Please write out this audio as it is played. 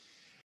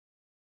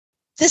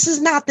This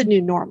is not the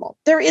new normal.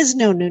 There is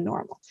no new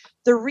normal.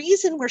 The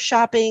reason we're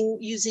shopping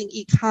using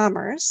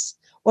e-commerce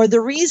or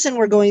the reason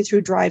we're going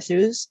through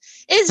drive-thrus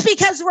is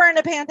because we're in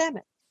a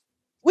pandemic.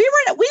 We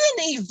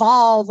didn't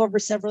evolve over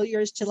several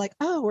years to like,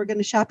 oh, we're going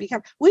to shop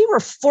e-commerce. We were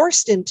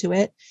forced into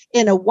it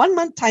in a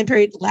 1-month time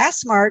period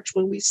last March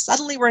when we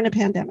suddenly were in a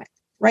pandemic,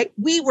 right?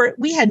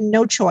 We had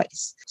no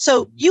choice.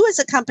 So you as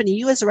a company,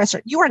 you as a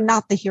restaurant, you are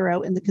not the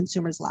hero in the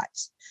consumer's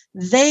lives.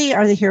 They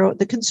are the hero.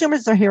 The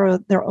consumers are the hero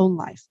of their own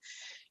life.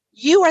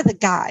 You are the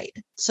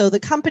guide. So the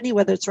company,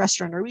 whether it's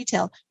restaurant or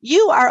retail,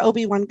 you are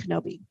Obi-Wan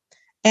Kenobi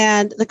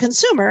and the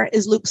consumer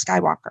is Luke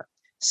Skywalker.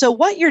 So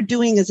what you're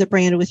doing as a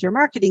brand with your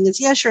marketing is,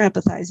 yes, you're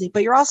empathizing,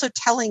 but you're also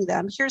telling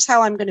them, here's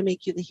how I'm going to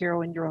make you the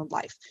hero in your own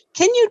life.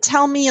 Can you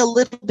tell me a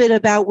little bit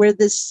about where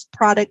this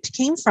product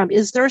came from?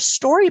 Is there a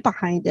story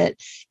behind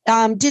it?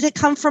 Did it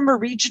come from a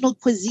regional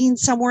cuisine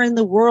somewhere in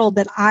the world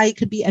that I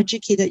could be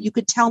educated? You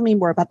could tell me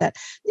more about that.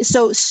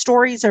 So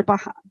stories are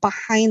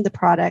behind the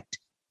product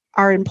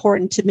are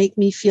important to make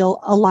me feel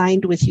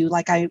aligned with you,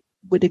 like I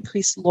would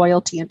increase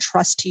loyalty and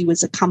trust to you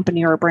as a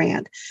company or a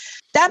brand.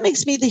 That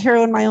makes me the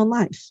hero in my own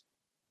life.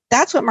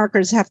 That's what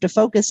marketers have to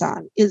focus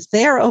on. Is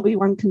there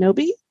Obi-Wan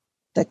Kenobi?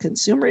 The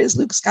consumer is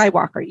Luke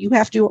Skywalker. You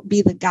have to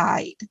be the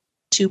guide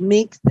to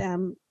make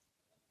them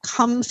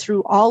come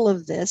through all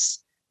of this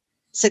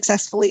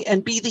successfully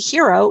and be the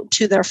hero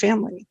to their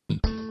family.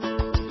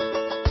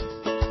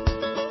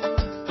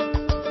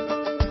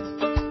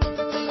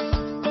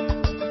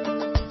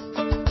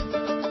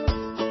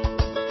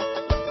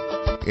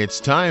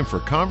 It's time for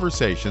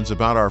conversations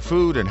about our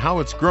food and how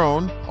it's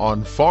grown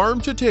on Farm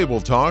to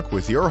Table Talk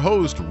with your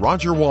host,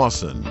 Roger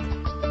Wasson.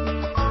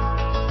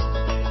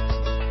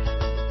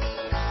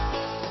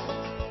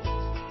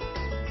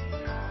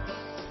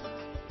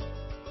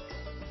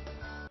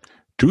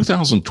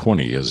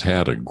 "2020 has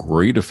had a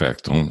great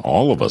effect on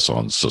all of us,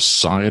 on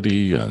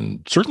society,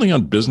 and certainly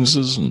on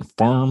businesses and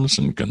farms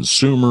and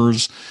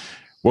consumers.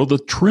 Well, the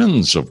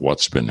trends of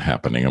what's been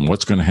happening and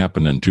what's going to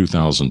happen in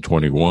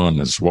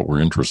 2021 is what we're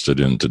interested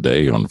in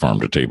today on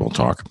Farm to Table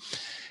Talk.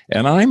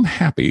 And I'm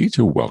happy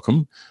to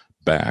welcome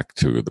back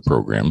to the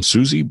program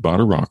Susie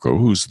Badaracco,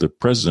 who's the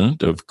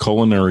president of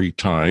Culinary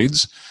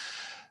Tides.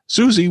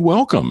 Susie,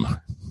 welcome.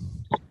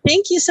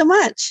 Thank you so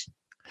much.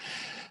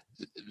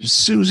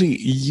 Susie,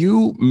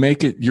 you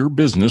make it your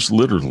business,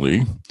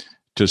 literally,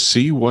 to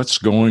see what's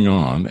going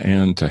on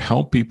and to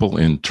help people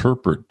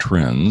interpret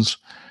trends.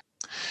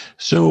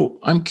 So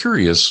I'm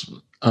curious,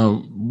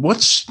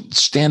 what's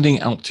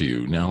standing out to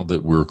you now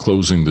that we're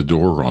closing the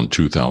door on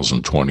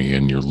 2020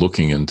 and you're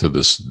looking into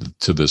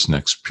this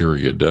next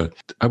period?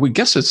 I would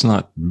guess it's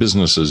not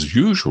business as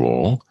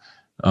usual.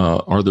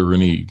 Are there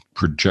any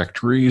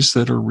trajectories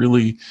that are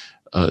really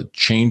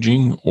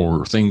changing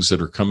or things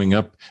that are coming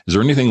up? Is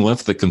there anything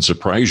left that can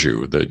surprise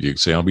you that you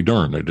say, I'll be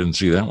darned, I didn't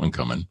see that one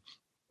coming?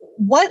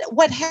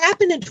 What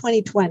happened in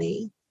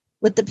 2020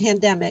 with the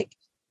pandemic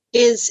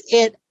is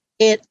it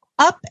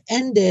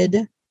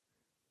upended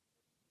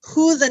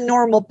who the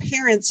normal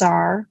parents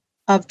are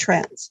of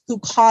trends, who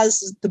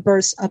causes the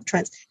burst of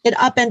trends. It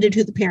upended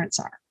who the parents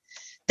are.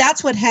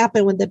 That's what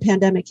happened when the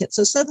pandemic hit.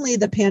 So suddenly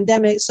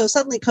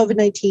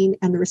COVID-19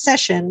 and the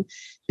recession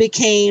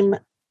became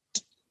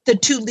the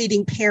two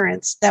leading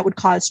parents that would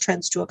cause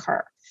trends to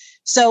occur.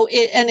 So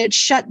it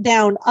shut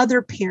down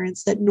other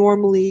parents that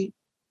normally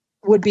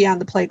would be on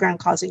the playground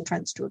causing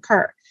trends to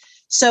occur.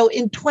 So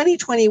in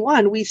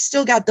 2021, we've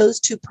still got those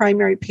two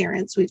primary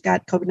parents. We've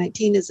got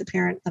COVID-19 as a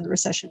parent and the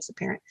recession as a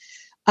parent.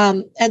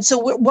 And so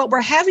what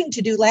we're having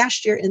to do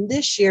last year and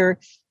this year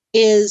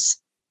is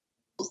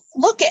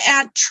look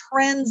at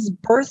trends,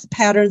 birth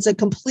patterns a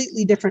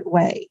completely different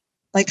way.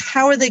 Like,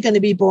 how are they going to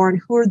be born?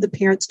 Who are the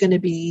parents going to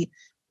be?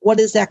 What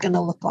is that going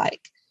to look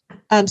like?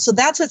 So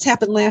that's what's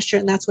happened last year,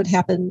 and that's what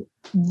happened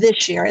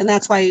this year. And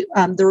that's why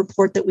the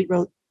report that we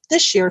wrote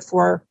this year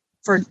for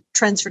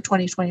Trends for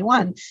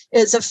 2021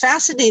 is a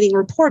fascinating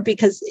report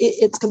because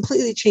it's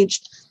completely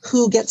changed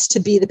who gets to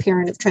be the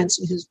parent of trends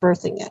and who's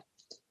birthing it.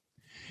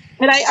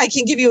 And I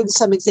can give you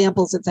some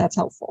examples if that's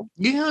helpful.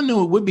 Yeah,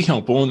 no, it would be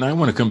helpful. And I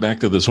want to come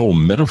back to this whole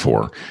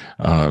metaphor.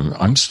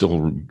 I'm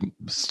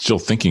still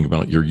thinking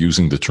about you're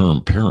using the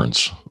term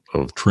parents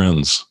of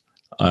trends.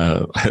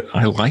 I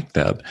like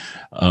that.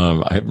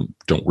 I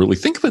don't really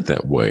think of it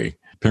that way.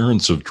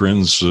 Parents of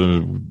trends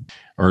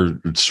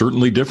are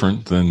certainly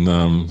different than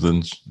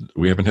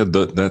we haven't had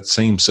that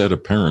same set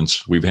of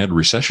parents. We've had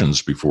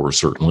recessions before,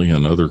 certainly,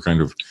 and other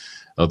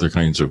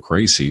kinds of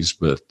crises,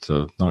 but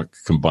not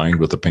combined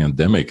with the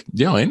pandemic.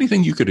 Yeah,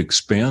 anything you could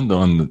expand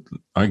on,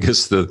 I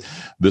guess,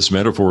 this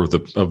metaphor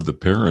of the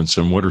parents,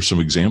 and what are some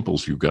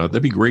examples you've got?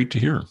 That'd be great to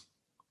hear.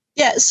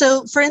 Yeah.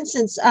 So, for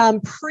instance,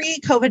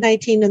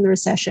 pre-COVID-19 and the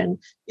recession,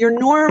 your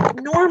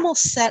normal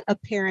set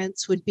of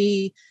parents would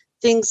be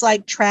things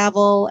like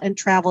travel and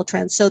travel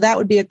trends. So that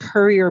would be a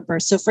courier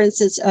birth. So, for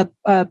instance,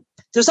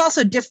 there's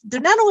also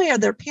not only are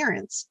there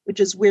parents,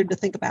 which is weird to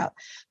think about,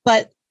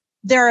 but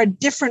there are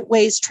different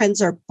ways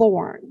trends are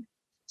born.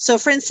 So,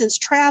 for instance,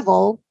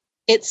 travel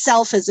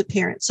itself is a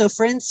parent. So,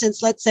 for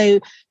instance, let's say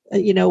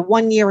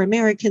one year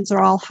Americans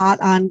are all hot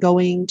on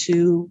going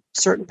to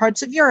certain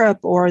parts of Europe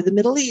or the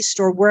Middle East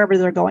or wherever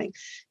they're going.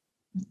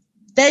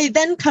 They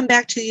then come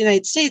back to the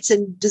United States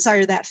and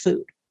desire that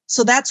food.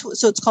 So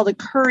it's called a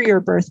courier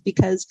birth,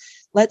 because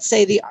let's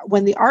say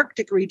when the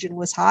Arctic region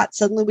was hot,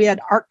 suddenly we had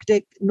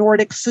Arctic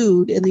Nordic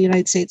food in the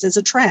United States as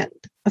a trend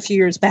a few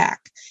years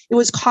back. It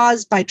was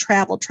caused by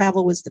travel.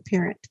 Travel was the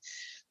parent.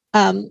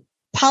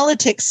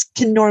 Politics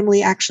can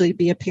normally actually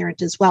be a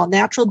parent as well.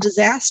 Natural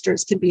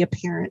disasters can be a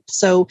parent.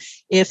 So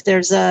if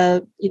there's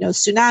a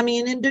tsunami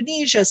in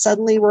Indonesia,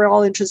 suddenly we're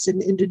all interested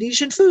in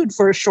Indonesian food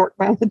for a short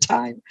amount of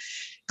time.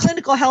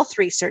 Clinical health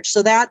research.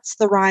 So that's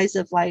the rise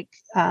of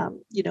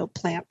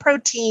plant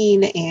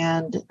protein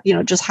and,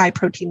 just high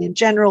protein in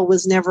general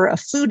was never a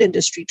food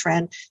industry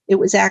trend. It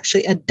was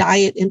actually a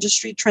diet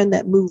industry trend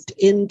that moved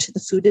into the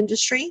food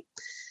industry.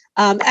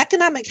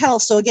 Economic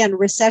health. So again,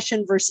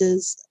 recession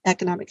versus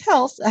economic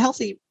health,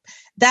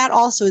 that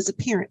also is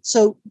apparent.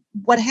 So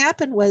what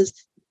happened was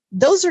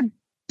those are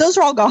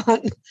all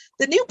gone.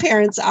 The new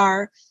parents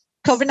are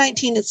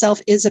COVID-19 itself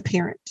is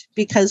apparent,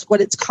 because what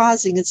it's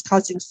causing is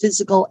causing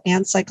physical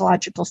and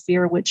psychological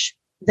fear, which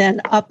then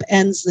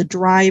upends the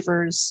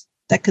drivers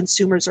that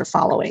consumers are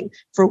following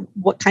for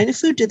what kind of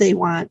food do they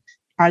want?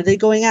 Are they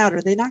going out?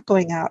 Are they not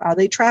going out? Are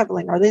they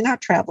traveling? Are they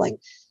not traveling?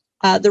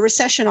 The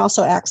recession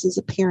also acts as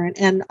a parent.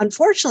 And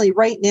unfortunately,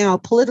 right now,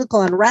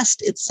 political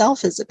unrest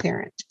itself is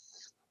apparent.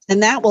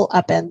 And that will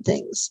upend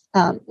things.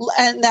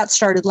 And that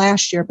started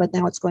last year, but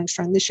now it's going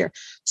strong this year.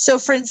 So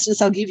for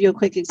instance, I'll give you a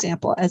quick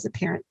example as a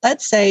parent.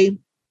 Let's say,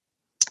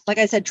 like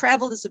I said,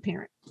 travel is a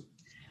parent.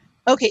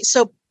 Okay,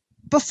 so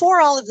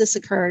before all of this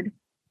occurred,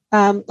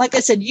 like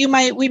I said,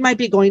 we might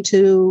be going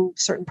to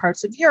certain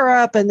parts of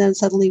Europe, and then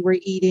suddenly we're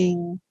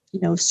eating,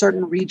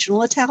 certain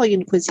regional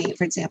Italian cuisine,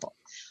 for example.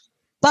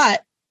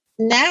 But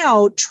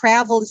now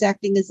travel is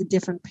acting as a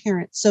different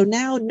parent. So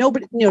now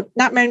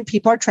not many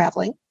people are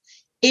traveling.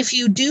 If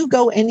you do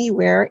go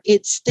anywhere,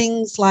 it's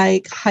things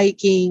like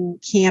hiking,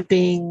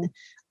 camping.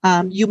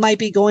 You might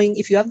be going,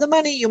 if you have the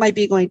money, you might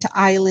be going to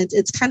islands.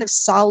 It's kind of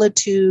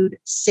solitude,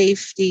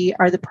 safety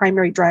are the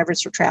primary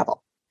drivers for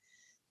travel.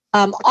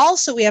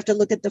 Also, we have to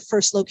look at the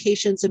first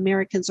locations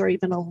Americans are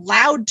even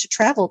allowed to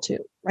travel to,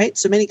 right?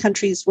 So many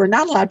countries we're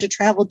not allowed to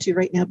travel to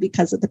right now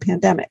because of the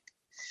pandemic.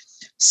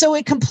 So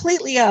it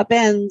completely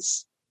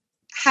upends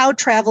how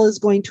travel is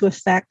going to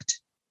affect,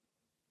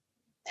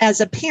 as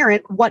a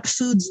parent, what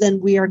foods then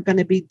we are going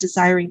to be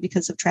desiring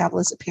because of travel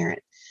as a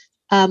parent.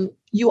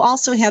 You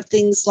also have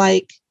things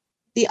like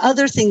the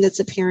other thing that's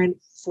apparent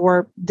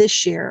for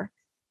this year.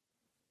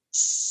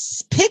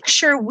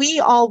 Picture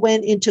we all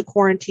went into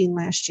quarantine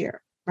last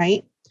year,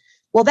 right?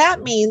 Well,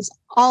 that means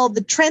all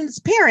the trends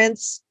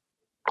parents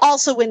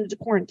also went into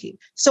quarantine.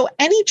 So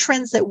any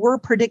trends that were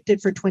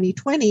predicted for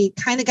 2020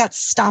 kind of got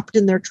stopped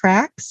in their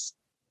tracks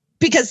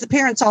because the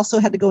parents also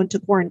had to go into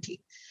quarantine.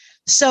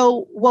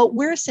 So what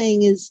we're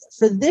saying is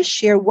for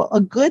this year,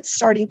 a good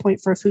starting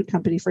point for a food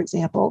company, for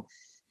example,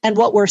 and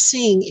what we're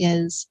seeing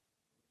is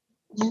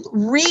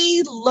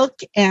re-look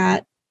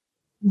at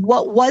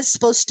what was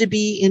supposed to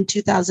be in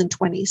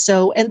 2020.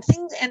 So, and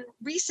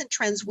recent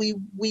trends we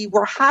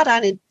were hot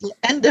on at the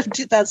end of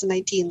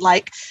 2019,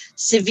 like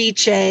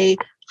ceviche,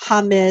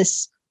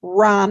 hummus,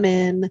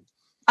 ramen,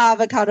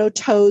 avocado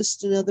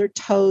toast, another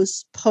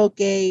toast, poke,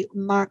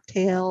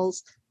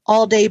 mocktails,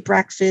 all-day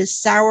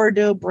breakfast,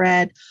 sourdough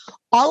bread.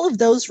 All of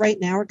those right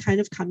now are kind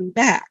of coming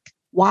back.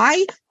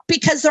 Why?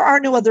 Because there are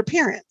no other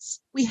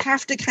parents. We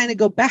have to kind of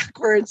go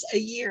backwards a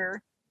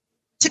year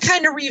to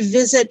kind of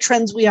revisit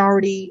trends we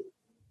already,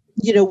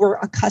 were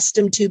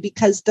accustomed to,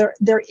 because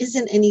there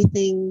isn't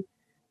anything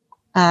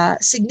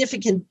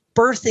significant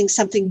birthing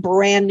something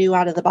brand new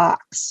out of the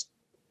box.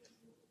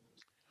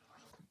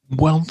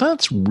 Well,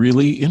 that's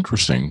really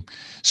interesting.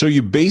 So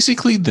you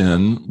basically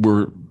then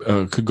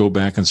could go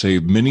back and say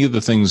many of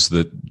the things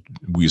that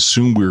we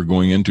assumed we were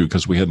going into,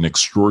 because we had an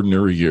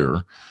extraordinary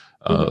year,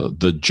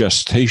 the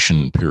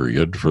gestation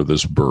period for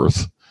this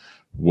birth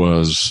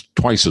was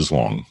twice as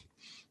long.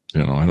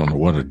 I don't know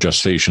what a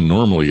gestation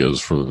normally is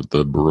for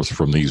the birth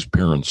from these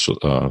parents,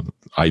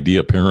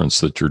 idea parents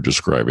that you're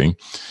describing,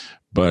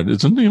 but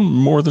it's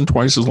more than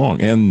twice as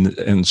long.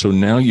 And so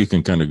now you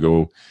can kind of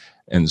go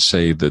and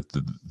say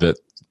that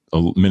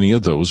many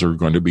of those are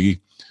going to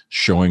be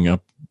showing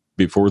up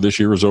before this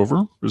year is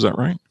over. Is that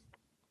right?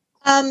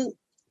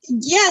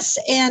 Yes.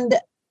 And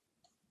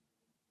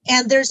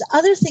there's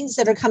other things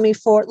that are coming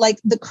forward, like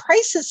the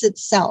crisis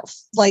itself,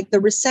 like the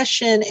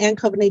recession and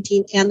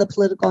COVID-19 and the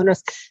political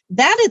unrest.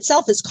 That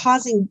itself is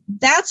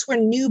that's where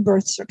new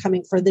births are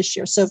coming for this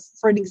year. So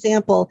for an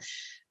example,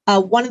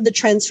 one of the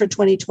trends for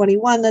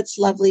 2021 that's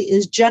lovely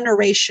is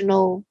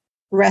generational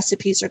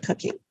recipes or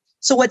cooking.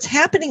 So what's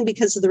happening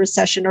because of the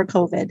recession or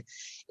COVID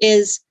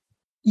is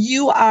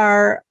you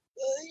are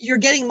you're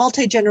getting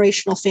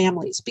multi-generational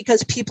families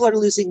because people are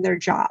losing their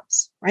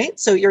jobs, right?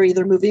 So you're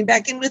either moving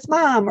back in with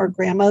mom or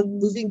grandma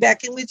moving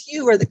back in with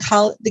you, or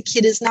the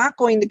kid is not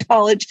going to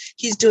college.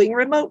 He's doing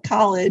remote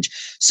college.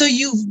 So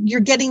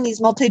you're getting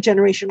these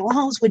multi-generational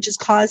homes, which is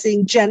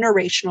causing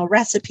generational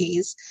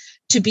recipes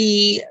to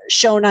be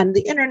shown on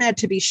the internet,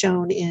 to be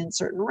shown in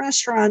certain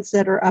restaurants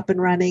that are up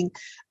and running.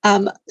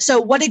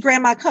 So what did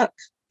grandma cook?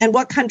 And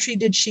what country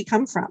did she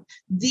come from?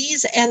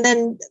 And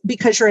then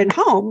because you're in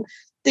home,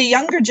 the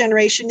younger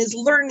generation is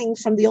learning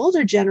from the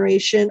older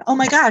generation, oh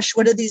my gosh,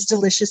 what are these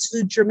delicious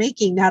foods you're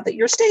making now that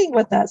you're staying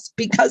with us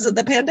because of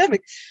the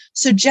pandemic?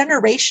 So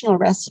generational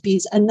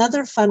recipes.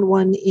 Another fun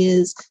one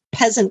is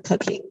peasant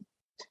cooking.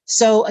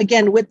 So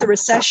again, with the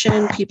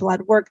recession, people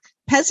at work,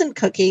 peasant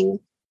cooking,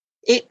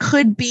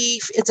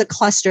 it's a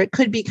cluster. It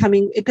could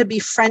be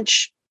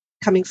French,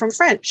 coming from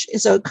French.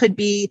 So it could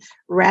be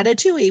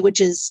ratatouille,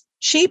 which is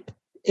cheap.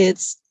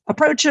 It's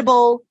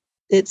approachable.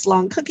 It's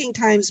long cooking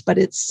times, but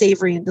it's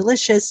savory and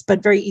delicious,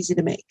 but very easy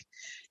to make.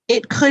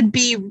 It could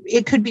be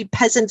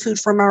peasant food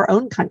from our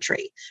own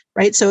country,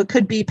 right? So it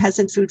could be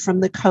peasant food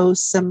from the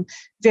coast, some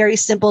very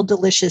simple,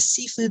 delicious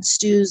seafood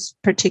stews,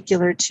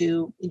 particular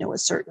to, a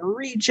certain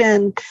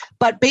region.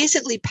 But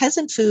basically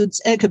peasant foods,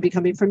 and it could be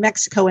coming from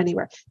Mexico,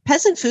 anywhere.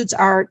 Peasant foods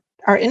are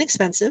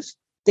inexpensive.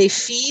 They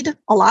feed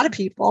a lot of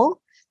people.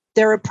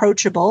 They're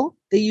approachable.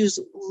 They use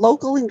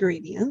local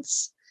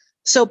ingredients.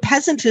 So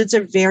peasant foods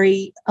are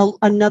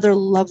another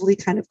lovely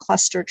kind of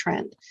cluster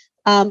trend.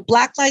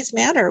 Black Lives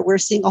Matter, we're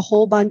seeing a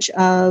whole bunch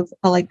of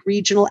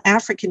regional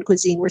African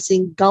cuisine. We're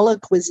seeing Gullah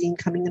cuisine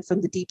coming in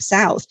from the Deep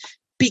South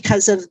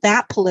because of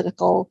that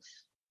political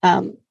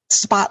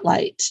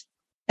spotlight.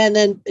 And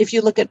then if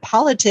you look at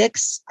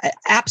politics, I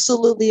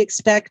absolutely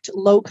expect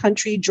Low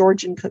Country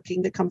Georgian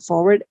cooking to come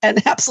forward,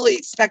 and absolutely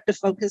expect to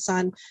focus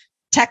on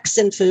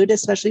Texan food,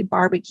 especially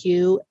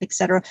barbecue, et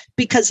cetera,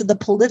 because of the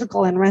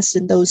political unrest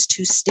in those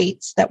two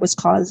states that was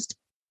caused,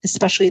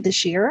 especially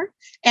this year.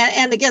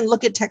 And again,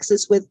 look at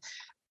Texas with,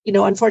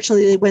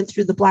 unfortunately, they went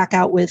through the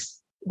blackout with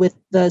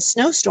the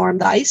snowstorm,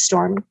 the ice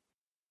storm.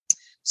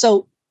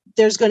 So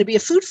there's going to be a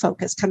food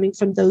focus coming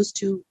from those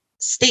two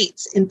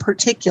states in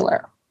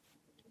particular.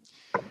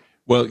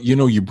 Well,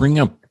 you bring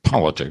up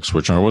politics,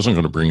 which I wasn't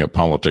going to bring up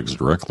politics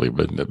directly,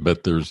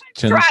 but there's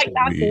tends to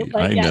be.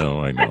 I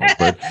know,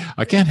 but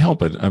I can't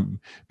help it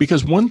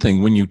because one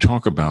thing when you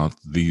talk about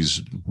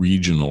these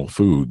regional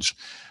foods,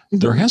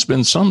 there has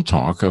been some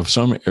talk of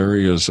some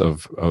areas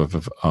of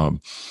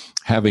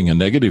having a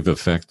negative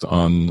effect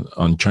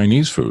on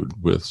Chinese food,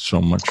 with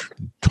so much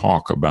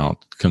talk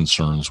about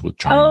concerns with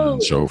China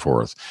and so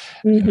forth.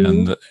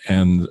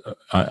 And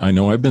I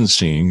know I've been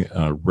seeing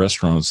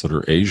restaurants that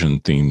are Asian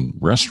themed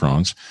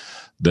restaurants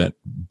that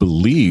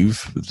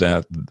believe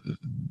that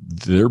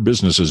their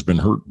business has been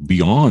hurt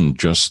beyond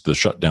just the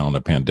shutdown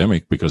of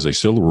pandemic, because they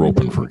still were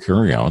open for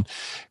carryout,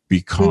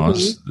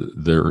 because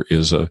there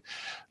is a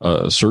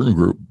certain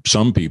group,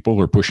 some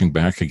people are pushing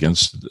back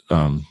against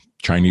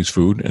Chinese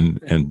food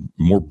and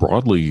more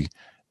broadly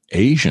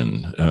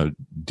Asian.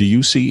 Do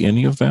you see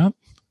any of that?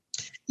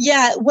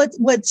 Yeah,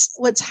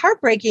 what's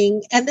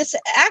heartbreaking, and this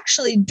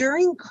actually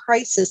during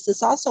crisis,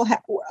 this also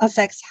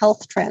affects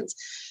health trends.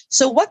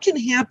 So what can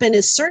happen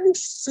is certain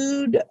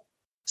food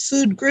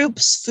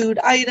groups, food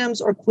items,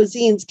 or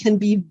cuisines can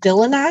be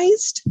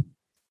villainized.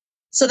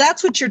 So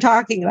that's what you're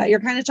talking about.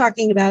 You're kind of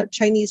talking about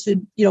Chinese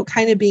food,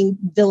 kind of being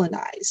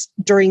villainized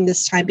during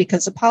this time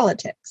because of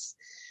politics.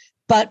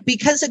 But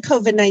because of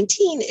COVID-19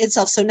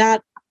 itself,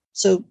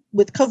 so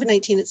with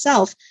COVID-19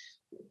 itself,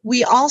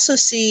 we also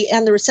see,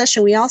 and the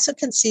recession, we also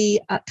can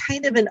see a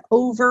kind of an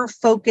over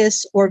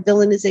focus or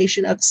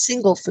villainization of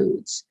single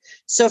foods.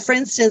 So for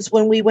instance,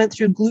 when we went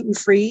through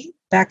gluten-free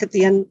back at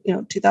the end,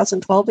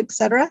 2012, et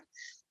cetera,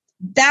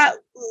 that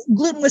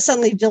gluten was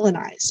suddenly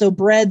villainized. So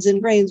breads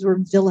and grains were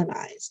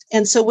villainized.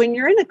 And so when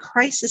you're in a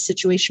crisis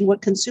situation,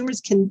 what consumers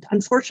can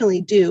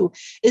unfortunately do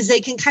is they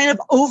can kind of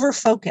over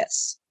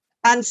focus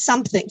on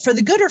something for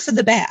the good or for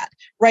the bad,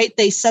 right?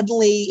 They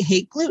suddenly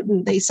hate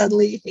gluten. They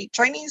suddenly hate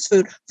Chinese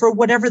food for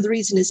whatever the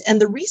reason is. And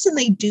the reason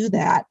they do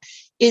that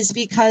is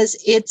because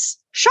it's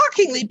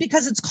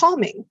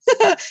calming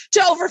to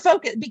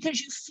overfocus,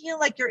 because you feel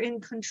like you're in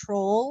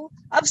control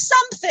of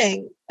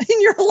something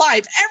in your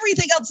life.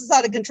 Everything else is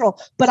out of control,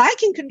 but I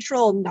can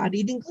control not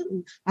eating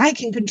gluten. I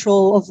can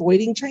control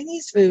avoiding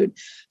Chinese food.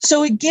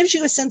 So it gives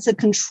you a sense of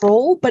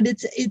control, but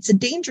it's a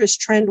dangerous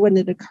trend when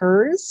it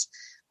occurs.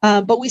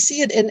 But we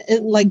see it in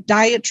like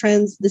diet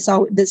trends.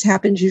 This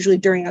happens usually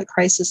during a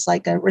crisis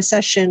like a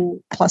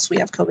recession, plus we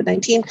have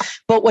COVID-19.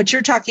 But what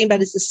you're talking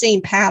about is the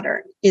same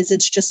pattern, is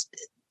it's just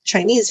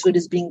Chinese food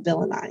is being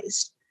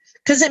villainized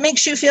because it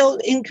makes you feel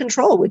in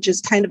control, which is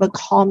kind of a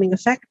calming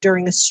effect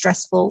during a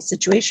stressful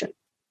situation.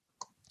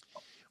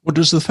 Well,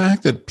 does the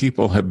fact that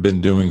people have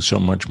been doing so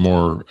much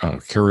more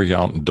carry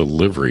out and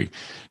delivery,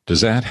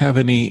 does that have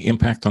any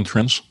impact on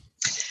trends?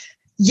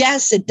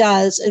 Yes, it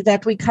does. In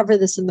fact, we cover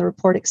this in the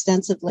report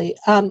extensively.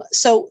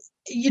 So,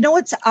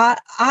 what's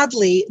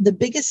oddly, the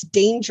biggest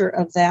danger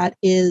of that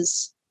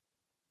is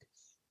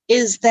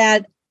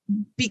that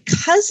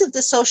because of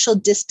the social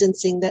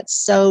distancing that's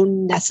so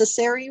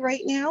necessary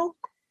right now,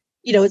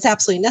 it's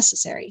absolutely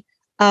necessary.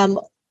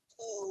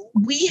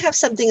 We have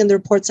something in the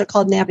reports that are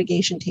called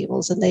navigation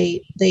tables, and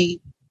they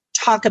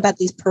talk about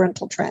these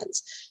parental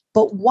trends.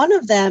 But one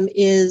of them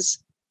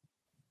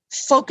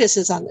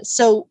focuses on this.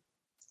 So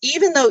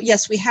even though,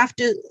 yes, we have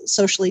to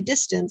socially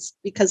distance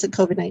because of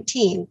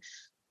COVID-19.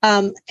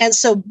 And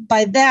so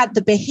by that,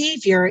 the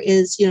behavior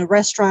is,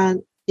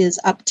 restaurant is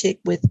uptick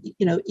with,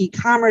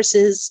 e-commerce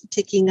is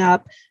ticking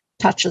up,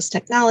 touchless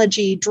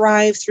technology,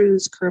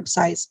 drive-throughs,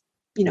 curbside,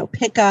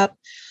 pickup.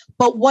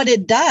 But what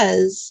it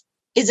does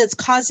is it's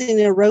causing an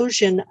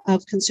erosion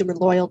of consumer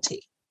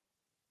loyalty.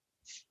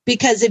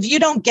 Because if you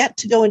don't get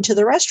to go into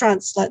the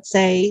restaurants, let's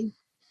say,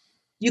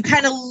 you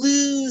kind of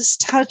lose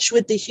touch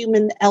with the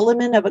human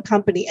element of a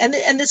company. And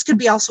this could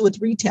be also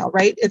with retail,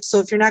 right?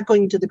 If you're not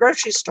going to the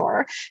grocery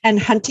store and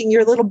hunting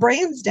your little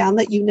brands down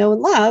that you know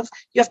and love,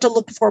 you have to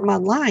look for them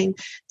online.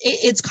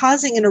 It's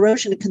causing an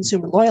erosion of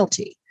consumer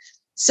loyalty.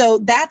 So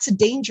that's a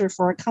danger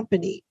for a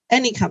company,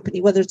 any company,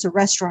 whether it's a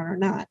restaurant or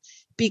not,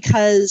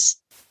 because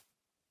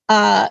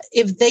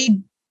if they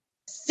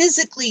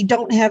physically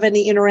don't have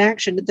any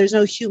interaction, there's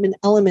no human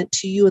element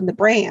to you and the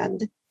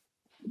brand,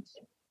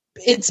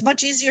 it's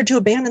much easier to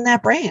abandon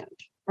that brand,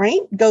 right?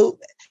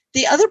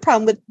 The other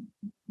problem with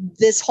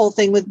this whole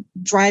thing with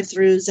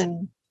drive-throughs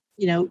and,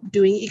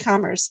 doing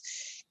e-commerce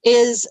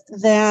is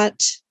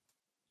that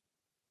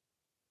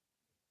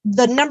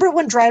the number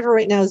one driver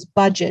right now is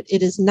budget.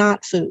 It is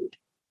not food.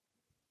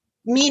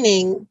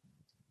 Meaning,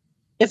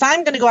 if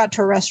I'm going to go out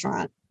to a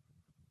restaurant,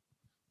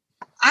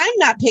 I'm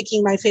not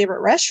picking my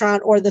favorite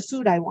restaurant or the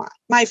food I want.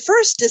 My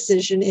first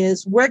decision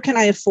is, where can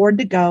I afford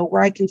to go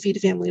where I can feed a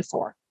family of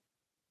 4?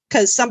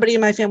 Because somebody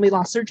in my family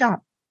lost their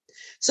job.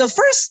 So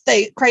first,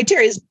 the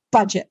criteria is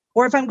budget.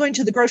 Or if I'm going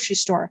to the grocery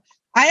store,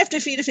 I have to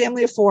feed a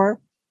family of 4,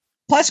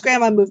 plus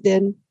grandma moved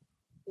in.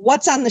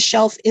 What's on the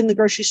shelf in the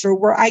grocery store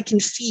where I can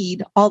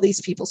feed all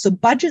these people? So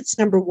budget's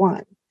number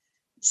 1.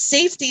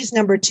 Safety's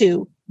number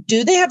 2.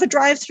 Do they have a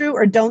drive-through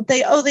or don't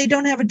they? Oh, they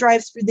don't have a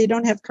drive-through. They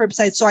don't have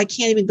curbside. So I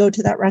can't even go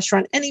to that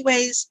restaurant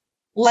anyways.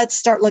 Let's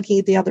start looking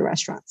at the other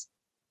restaurants.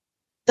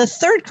 The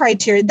third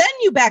criteria, then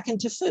you back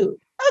into food.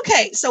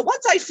 Okay, so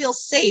once I feel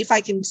safe,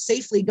 I can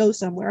safely go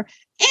somewhere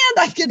and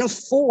I can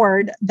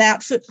afford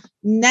that food.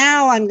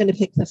 Now I'm going to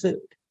pick the food.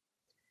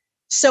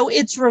 So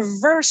it's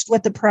reversed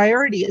what the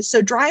priority is.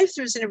 So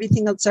drive-throughs and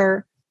everything else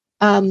are,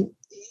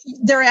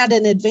 they're at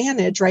an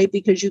advantage, right?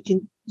 Because you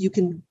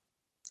can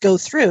go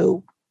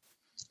through,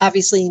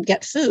 obviously, and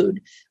get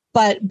food.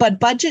 But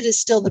budget is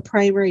still the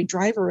primary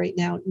driver right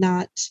now,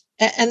 not.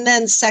 And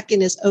then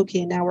second is,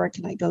 okay, now where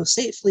can I go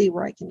safely,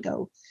 where I can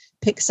go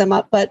pick some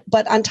up, but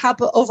on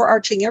top of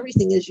overarching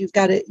everything is you've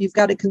got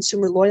a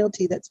consumer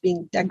loyalty that's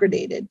being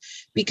degraded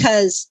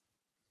because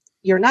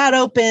you're not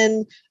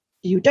open,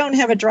 you don't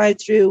have a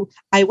drive-through.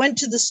 I went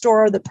to the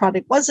store, the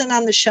product wasn't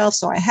on the shelf,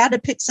 so I had to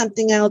pick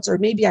something else, or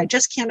maybe I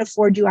just can't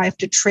afford you. I have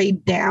to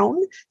trade down.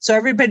 So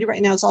everybody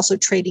right now is also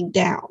trading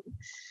down.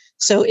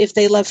 So if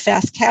they love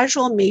fast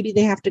casual, maybe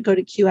they have to go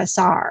to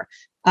QSR.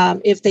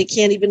 If they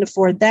can't even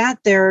afford that,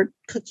 they're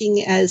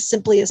cooking as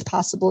simply as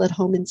possible at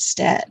home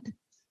instead.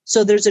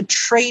 So there's a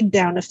trade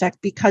down effect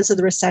because of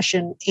the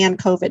recession and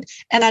COVID.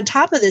 And on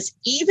top of this,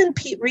 even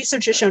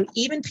research has shown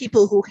even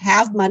people who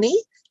have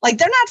money, like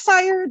they're not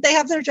fired, they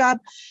have their job,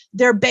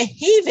 they're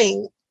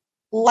behaving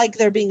like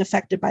they're being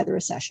affected by the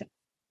recession.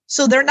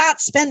 So they're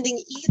not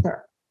spending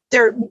either.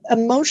 They're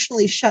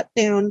emotionally shut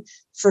down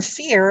for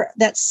fear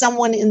that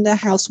someone in the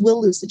house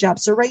will lose the job.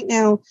 So right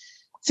now,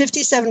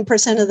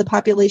 57% of the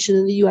population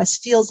in the US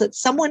feels that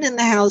someone in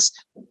the house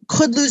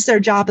could lose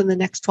their job in the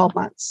next 12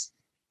 months.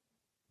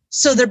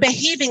 So they're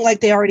behaving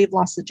like they already have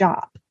lost the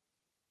job.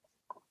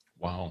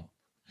 Wow.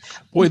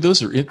 Boy,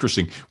 those are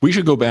interesting. We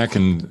should go back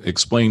and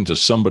explain to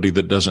somebody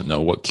that doesn't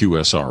know what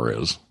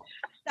QSR is.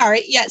 All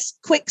right. Yes.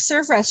 Quick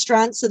serve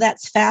restaurants. So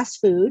that's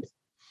fast food.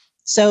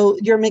 So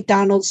your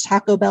McDonald's,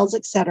 Taco Bells,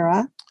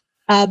 etc.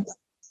 And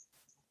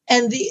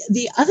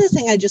the other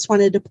thing I just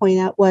wanted to point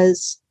out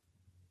was,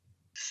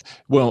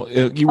 well,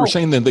 you were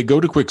saying that they go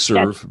to quick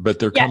serve, yes, but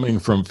they're coming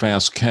from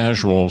fast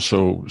casual.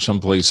 So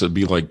someplace that'd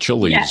be like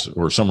Chili's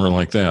or somewhere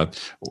like that.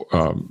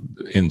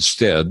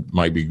 Instead,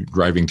 might be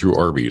driving through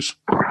Arby's.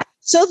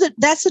 So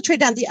that's the trade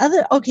down. The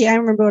other, okay, I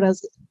remember what I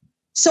was.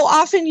 So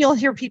often you'll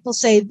hear people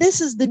say,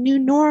 this is the new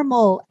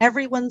normal.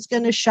 Everyone's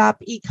going to shop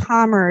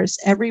e-commerce.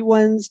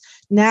 Everyone's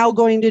now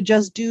going to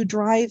just do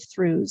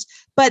drive-throughs.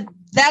 But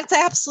that's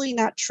absolutely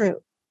not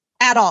true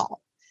at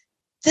all.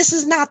 This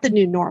is not the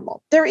new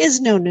normal. There is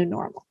no new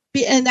normal.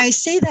 And I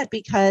say that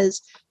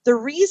because the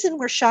reason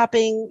we're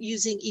shopping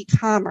using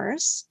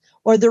e-commerce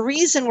or the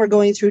reason we're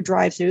going through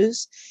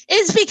drive-throughs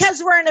is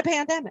because we're in a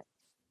pandemic.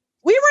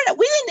 We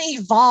didn't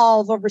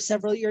evolve over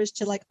several years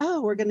to like,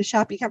 oh, we're going to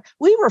shop e-commerce.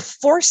 We were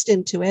forced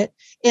into it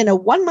in a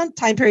 1-month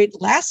time period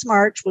last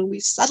March when we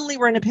suddenly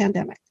were in a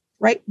pandemic.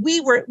 right?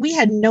 We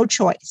had no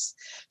choice.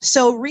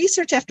 So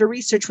research after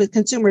research with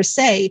consumers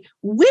say,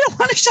 we don't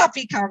want to shop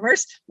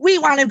e-commerce. We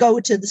want to go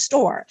to the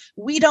store.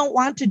 We don't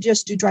want to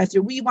just do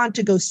drive-through. We want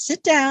to go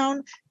sit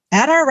down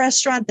at our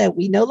restaurant that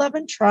we know, love,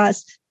 and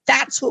trust.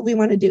 That's what we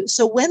want to do.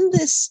 So when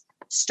this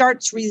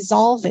starts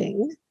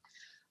resolving,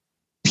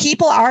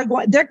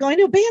 they're going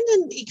to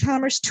abandon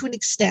e-commerce to an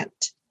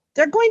extent.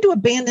 They're going to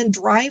abandon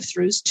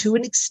drive-throughs to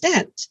an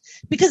extent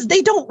because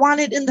they don't want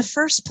it in the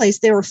first place.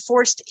 They were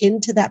forced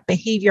into that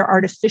behavior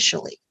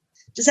artificially.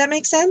 Does that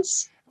make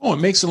sense? Oh, it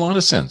makes a lot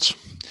of sense.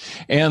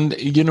 And,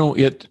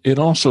 it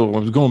also, I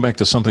was going back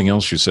to something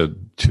else you said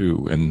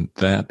too, and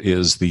that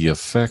is the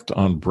effect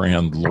on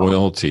brand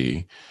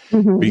loyalty,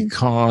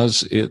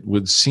 because it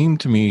would seem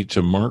to me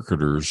to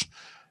marketers,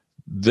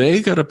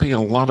 they got to pay a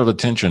lot of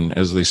attention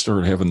as they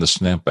start having the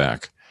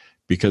snapback,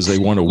 because they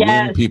want to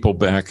win people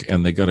back,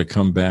 and they got to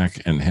come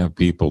back and have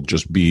people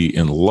just be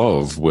in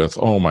love with,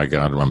 oh my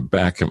God, I'm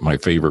back at my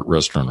favorite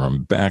restaurant, or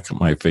I'm back at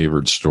my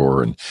favorite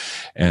store.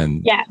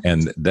 And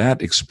that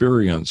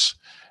experience,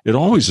 it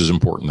always is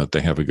important that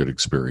they have a good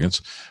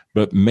experience,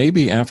 but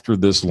maybe after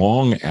this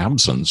long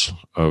absence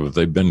of,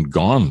 they've been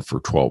gone for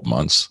 12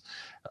 months,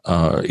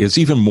 it's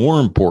even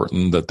more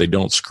important that they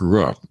don't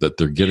screw up, that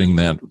they're getting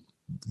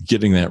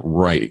that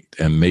right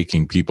and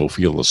making people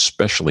feel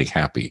especially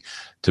happy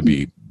to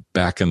be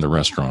back in the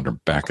restaurant or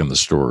back in the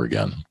store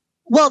again.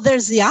 Well,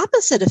 there's the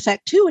opposite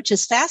effect too, which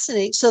is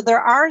fascinating. So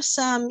there are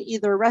some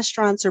either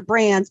restaurants or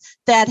brands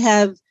that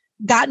have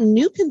gotten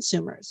new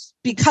consumers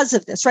because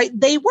of this, right?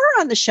 They were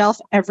on the shelf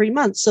every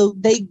month. So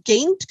they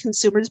gained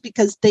consumers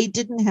because they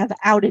didn't have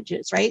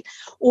outages, right?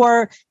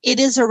 Or it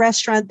is a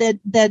restaurant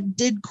that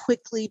did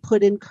quickly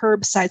put in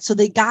curbside. So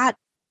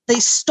they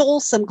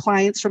stole some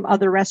clients from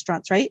other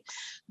restaurants, right?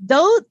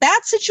 Though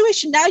that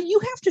situation, now you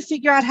have to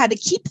figure out how to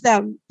keep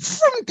them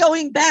from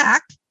going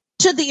back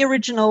to the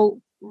original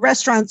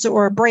restaurants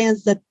or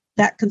brands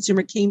that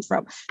consumer came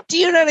from. Do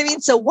you know what I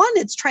mean? So one,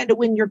 it's trying to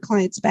win your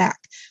clients back.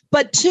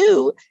 But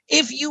two,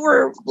 if you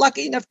were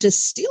lucky enough to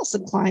steal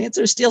some clients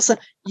or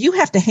you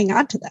have to hang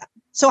on to them.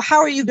 So how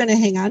are you going to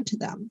hang on to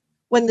them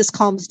when this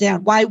calms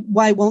down? Why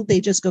won't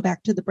they just go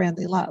back to the brand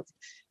they love?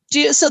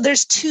 So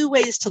there's two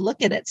ways to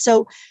look at it.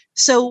 So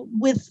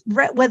with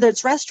whether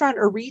it's restaurant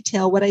or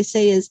retail, what I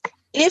say is,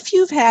 if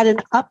you've had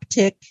an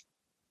uptick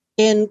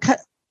in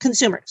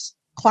consumers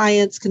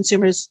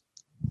to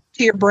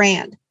your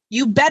brand,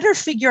 you better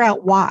figure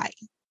out why.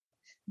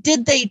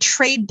 Did they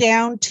trade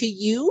down to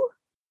you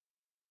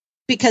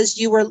because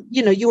you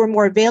were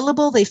more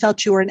available? They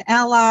felt you were an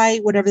ally,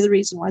 whatever the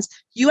reason was.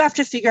 You have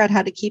to figure out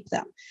how to keep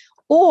them.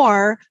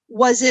 Or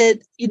was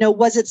it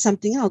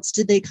something else?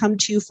 Did they come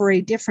to you for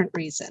a different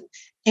reason?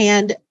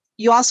 And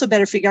you also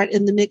better figure out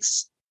in the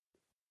mix,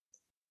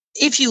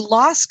 if you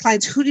lost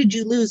clients, who did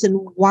you lose and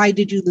why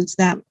did you lose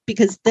them?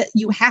 Because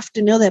you have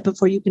to know that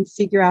before you can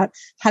figure out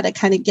how to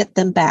kind of get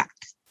them back.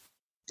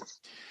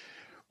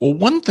 Well,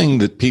 one thing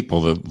that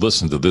people that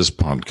listen to this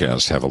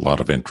podcast have a lot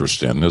of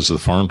interest in is the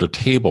farm to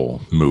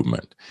table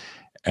movement.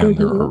 And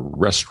there are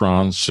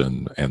restaurants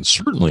and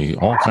certainly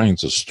all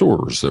kinds of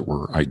stores that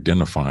were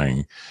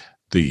identifying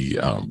the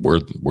where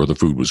the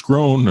food was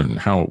grown and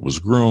how it was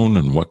grown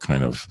and what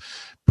kind of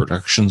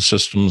production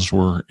systems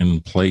were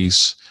in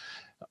place.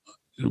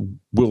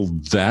 Will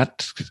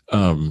that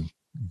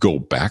go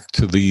back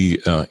to the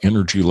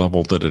energy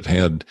level that it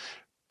had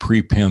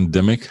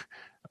pre-pandemic?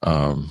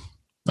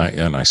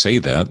 I say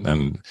that,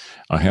 and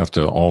I have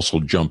to also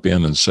jump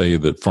in and say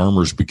that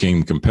farmers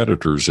became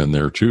competitors in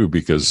there too,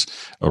 because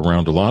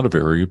around a lot of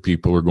area,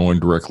 people are going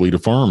directly to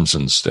farms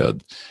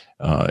instead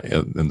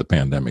in the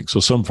pandemic. So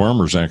some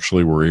farmers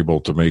actually were able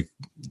to make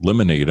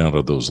lemonade out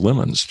of those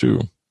lemons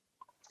too.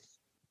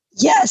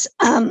 Yes.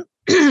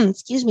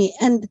 Excuse me.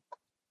 And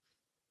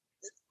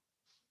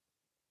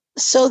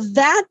so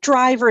that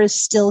driver is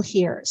still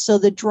here. So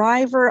the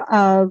driver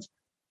of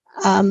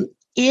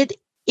it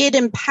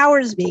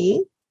empowers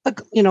me, a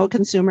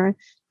consumer,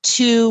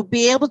 to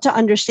be able to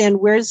understand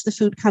where's the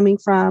food coming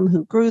from,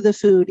 who grew the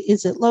food,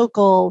 is it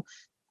local,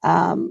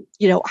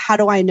 how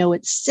do I know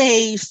it's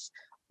safe?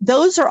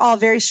 Those are all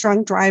very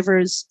strong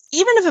drivers.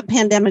 Even if a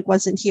pandemic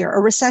wasn't here, a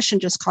recession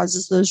just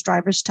causes those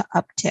drivers to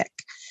uptick.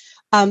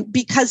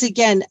 Because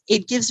again,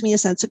 it gives me a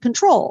sense of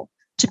control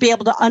to be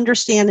able to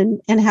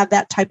understand and have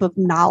that type of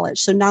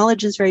knowledge. So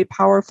knowledge is very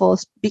powerful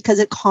because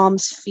it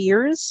calms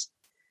fears.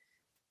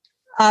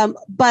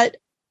 But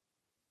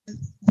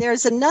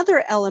there's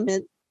another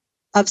element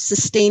of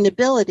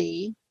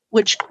sustainability,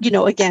 which,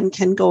 again,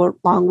 can go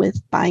along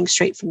with buying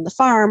straight from the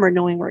farm or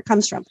knowing where it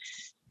comes from.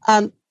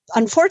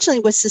 Unfortunately,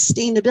 with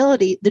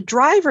sustainability, the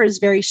driver is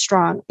very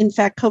strong. In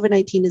fact,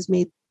 COVID-19 has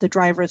made the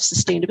driver of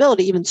sustainability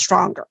even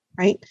stronger,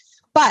 right?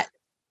 But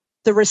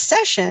the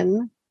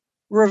recession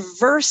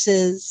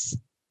reverses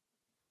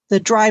the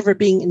driver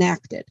being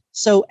enacted.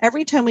 So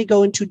every time we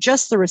go into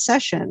just the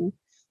recession,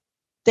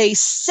 they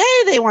say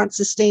they want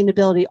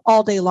sustainability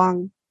all day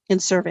long in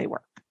survey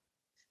work,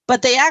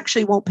 but they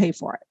actually won't pay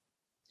for it.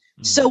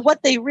 So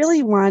what they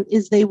really want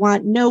is they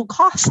want no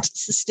cost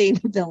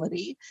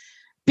sustainability.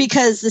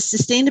 because the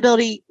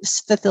sustainability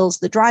fulfills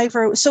the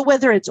driver. So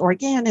whether it's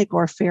organic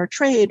or fair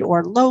trade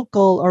or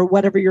local or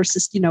whatever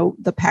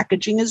the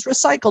packaging is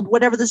recycled,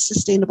 whatever the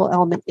sustainable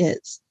element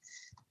is,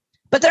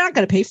 but they're not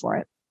going to pay for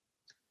it.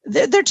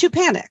 They're too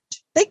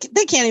panicked. They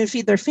can't even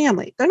feed their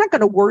family. They're not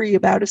going to worry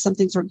about if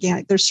something's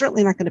organic. They're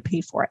certainly not going to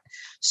pay for it.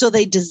 So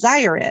they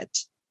desire it.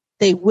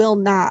 They will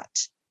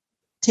not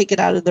take it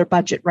out of their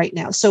budget right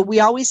now. So we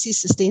always see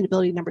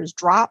sustainability numbers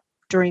drop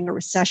during a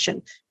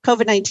recession.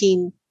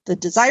 COVID-19, the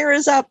desire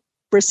is up.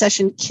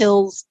 Recession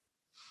kills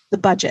the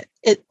budget.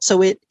 It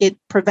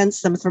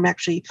prevents them from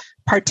actually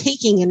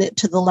partaking in it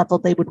to the level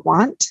they would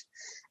want.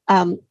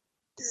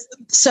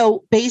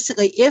 So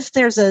basically, if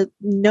there's a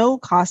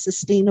no-cost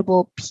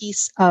sustainable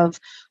piece of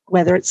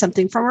whether it's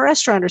something from a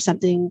restaurant or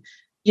something,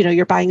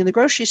 you're buying in the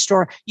grocery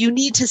store, you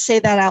need to say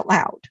that out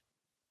loud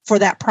for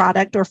that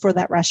product or for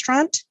that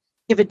restaurant.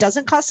 If it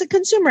doesn't cost the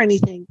consumer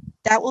anything,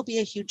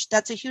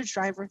 that's a huge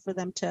driver for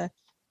them to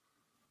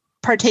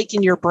partake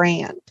in your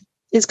brand,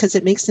 is because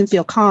it makes them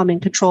feel calm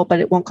and control,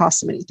 but it won't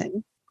cost them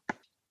anything.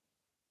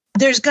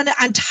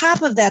 On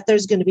top of that,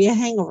 there's going to be a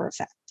hangover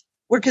effect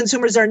where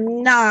consumers are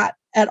not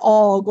at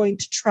all going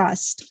to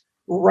trust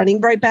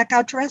running right back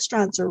out to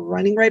restaurants or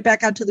running right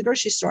back out to the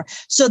grocery store.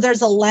 So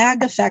there's a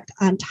lag effect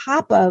on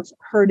top of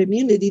herd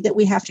immunity that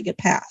we have to get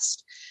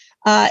past.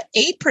 8%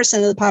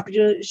 of the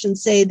population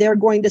say they're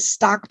going to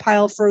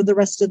stockpile for the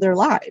rest of their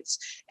lives.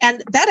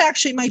 And that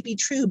actually might be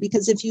true,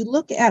 because if you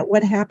look at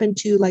what happened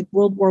to like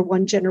World War I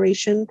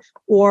generation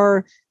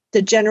or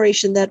the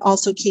generation that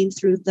also came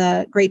through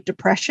the Great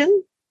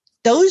Depression,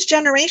 those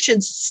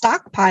generations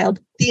stockpiled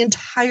the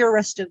entire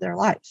rest of their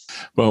life.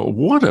 Well,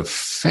 what a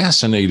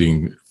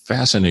fascinating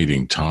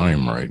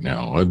time right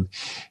now.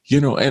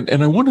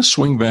 And I want to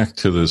swing back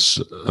to this,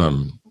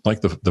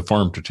 like the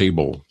farm to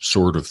table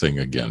sort of thing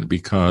again,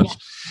 because,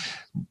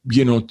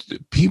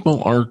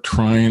 people are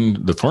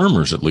the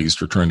farmers at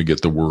least are trying to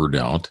get the word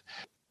out.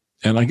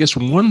 And I guess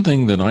one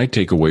thing that I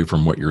take away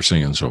from what you're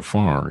saying so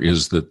far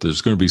is that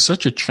there's going to be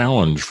such a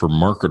challenge for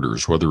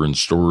marketers, whether in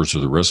stores or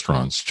the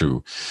restaurants,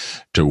 to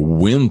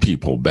win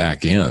people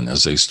back in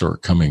as they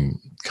start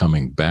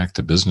coming back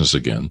to business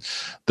again,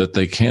 that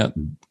they can't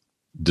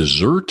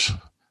desert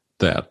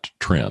that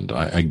trend.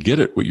 I get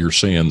it, what you're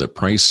saying, that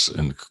price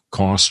and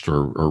cost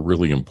are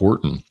really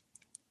important.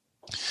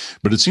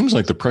 But it seems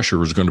like the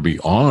pressure is going to be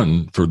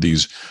on for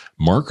these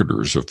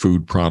marketers of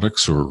food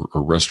products or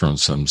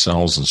restaurants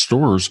themselves and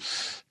stores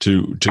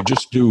to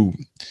just do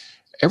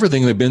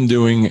everything they've been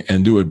doing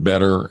and do it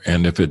better.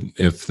 And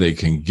if they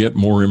can get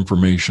more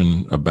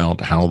information about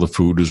how the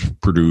food is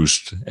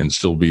produced and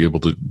still be able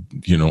to,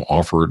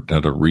 offer it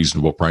at a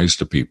reasonable price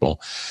to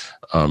people,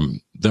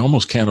 they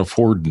almost can't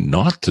afford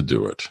not to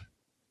do it.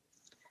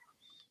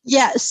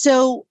 Yeah.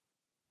 So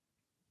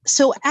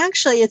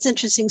actually it's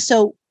interesting.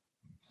 So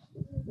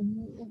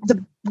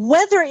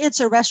whether it's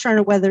a restaurant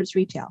or whether it's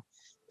retail,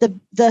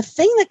 the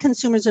thing that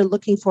consumers are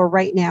looking for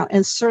right now,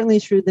 and certainly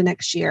through the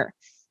next year,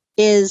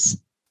 is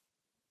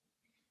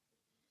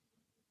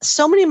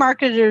so many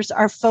marketers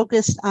are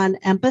focused on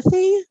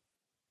empathy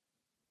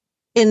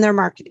in their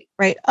marketing,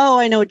 right? Oh,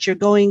 I know what you're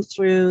going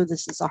through.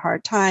 This is a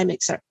hard time,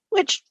 etc.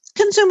 Which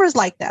consumers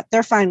like that.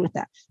 They're fine with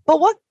that. But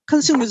what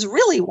consumers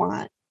really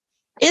want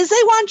is they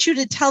want you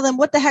to tell them,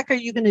 what the heck are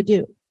you going to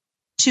do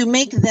to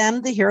make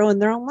them the hero in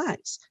their own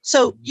lives?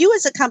 So you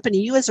as a company,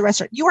 you as a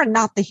restaurant, you are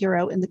not the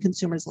hero in the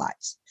consumer's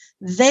lives.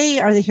 They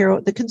are the hero.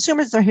 The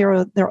consumers are the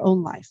hero of their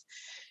own life.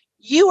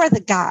 You are the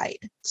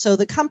guide. So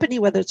the company,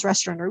 whether it's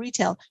restaurant or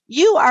retail,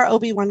 you are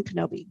Obi-Wan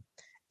Kenobi,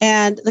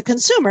 and the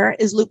consumer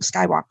is Luke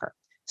Skywalker.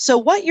 So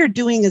what you're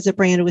doing as a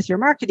brand with your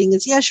marketing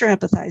is, yes, you're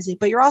empathizing,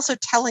 but you're also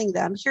telling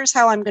them, here's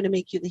how I'm going to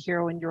make you the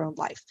hero in your own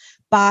life.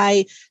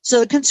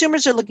 So the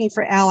consumers are looking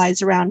for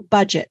allies around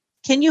budget.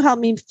 Can you help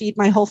me feed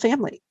my whole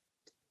family?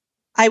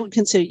 I would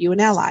consider you an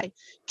ally.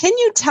 Can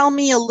you tell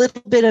me a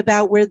little bit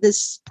about where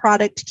this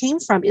product came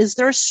from? Is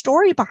there a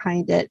story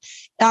behind it?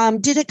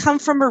 Did it come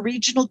from a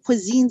regional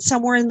cuisine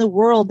somewhere in the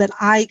world that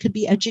I could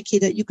be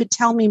educated? You could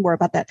tell me more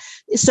about that.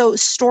 So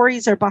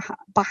stories are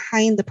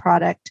behind the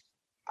product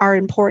are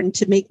important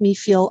to make me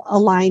feel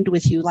aligned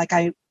with you, like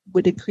I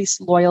would increase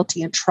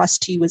loyalty and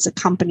trust to you as a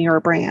company or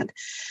a brand.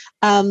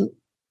 Can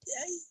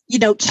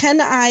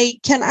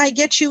I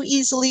get you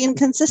easily and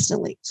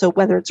consistently? So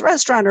whether it's a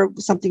restaurant or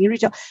something in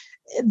retail,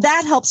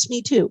 that helps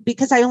me too,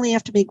 because I only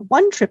have to make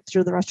one trip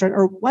through the restaurant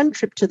or one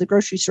trip to the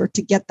grocery store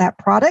to get that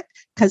product,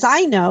 because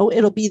I know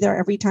it'll be there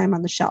every time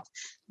on the shelf.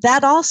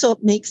 That also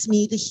makes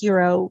me the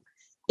hero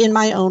in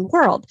my own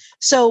world.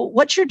 So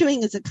what you're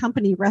doing as a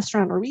company,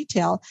 restaurant or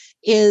retail,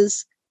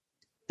 is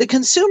the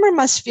consumer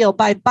must feel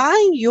by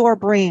buying your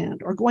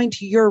brand or going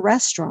to your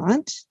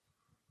restaurant,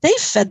 they've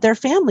fed their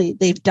family.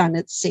 They've done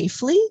it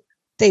safely.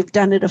 They've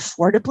done it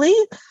affordably.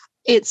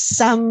 It's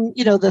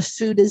the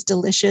food is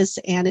delicious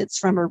and it's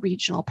from a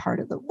regional part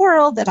of the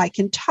world that I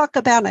can talk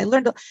about. And I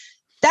learned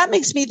that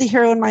makes me the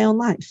hero in my own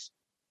life.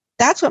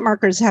 That's what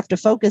marketers have to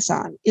focus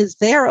on. Is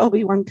there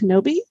Obi-Wan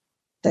Kenobi?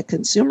 The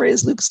consumer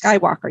is Luke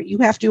Skywalker. You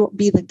have to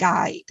be the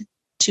guide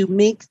to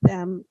make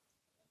them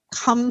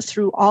come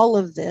through all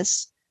of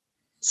this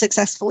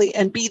successfully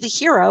and be the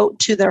hero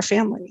to their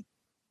family.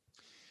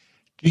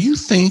 Do you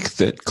think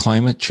that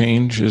climate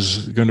change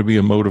is going to be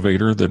a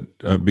motivator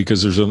that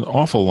because there's an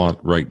awful lot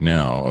right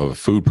now of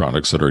food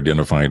products that are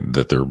identified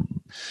that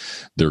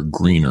they're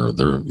greener,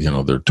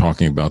 they're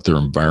talking about their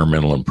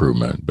environmental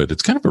improvement, but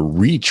it's kind of a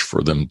reach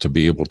for them to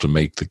be able to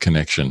make the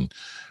connection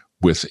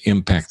with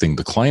impacting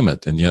the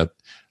climate. And yet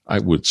I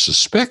would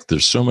suspect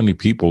there's so many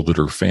people that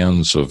are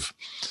fans of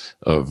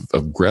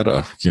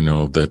Greta,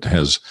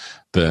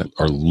 that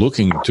are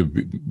looking to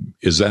be,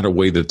 is that a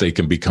way that they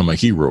can become a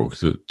hero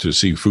to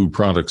see food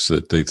products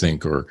that they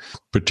think are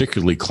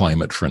particularly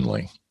climate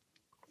friendly?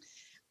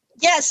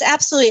 Yes,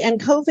 absolutely.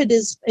 And COVID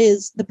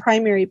is the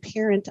primary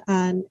parent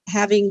on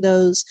having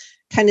those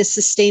kind of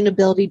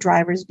sustainability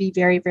drivers be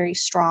very, very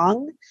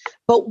strong.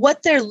 But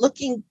what they're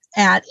looking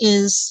at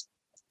is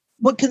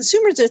what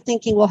consumers are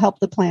thinking will help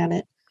the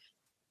planet.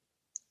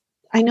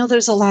 I know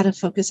there's a lot of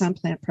focus on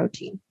plant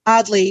protein.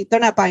 Oddly, they're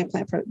not buying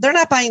plant protein. They're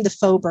not buying the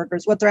faux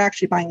burgers. What they're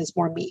actually buying is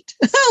more meat,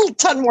 a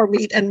ton more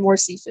meat and more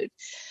seafood.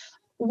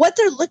 What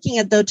they're looking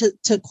at, though,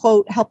 to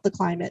quote, help the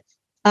climate,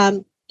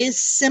 is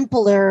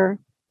simpler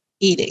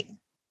eating,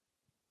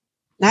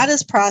 not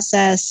as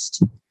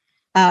processed.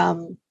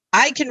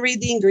 I can read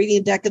the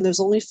ingredient deck and there's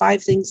only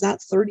 5 things,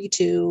 not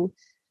 32.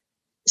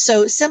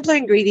 So simpler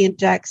ingredient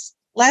decks,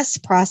 less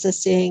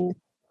processing,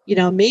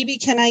 maybe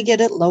can I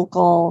get it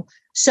local?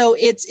 So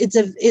it's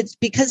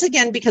because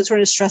we're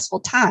in a stressful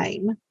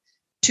time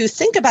to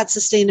think about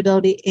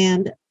sustainability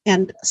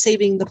and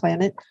saving the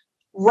planet.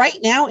 Right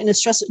now in a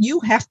stress, you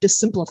have to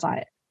simplify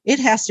it. It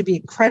has to be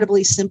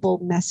incredibly simple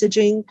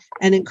messaging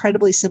and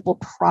incredibly simple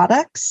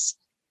products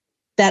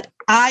that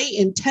I,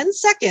 in 10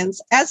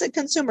 seconds as a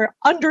consumer,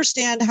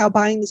 understand how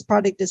buying this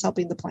product is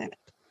helping the planet.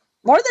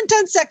 More than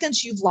 10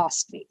 seconds, you've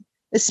lost me,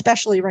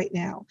 especially right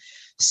now.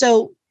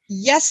 So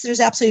yes, there's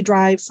absolutely a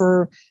drive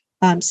for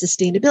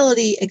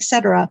sustainability, et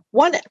cetera.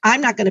 One, I'm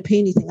not going to pay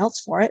anything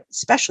else for it,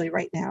 especially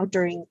right now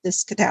during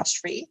this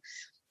catastrophe.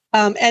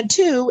 And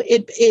two,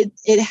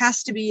 it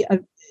has to be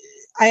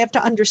I have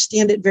to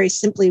understand it very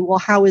simply. Well,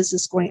 how is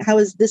this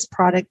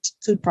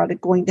food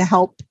product going to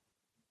help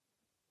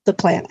the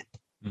planet?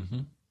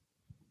 Mm-hmm.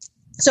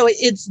 So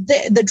it's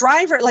the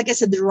driver, like I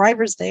said, the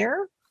driver's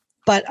there,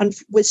 but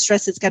with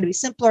stress, it's got to be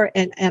simpler.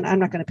 And I'm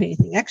not going to pay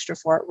anything extra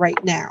for it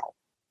right now.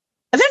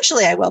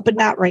 Eventually I will, but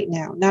not right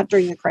now, not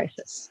during the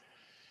crisis.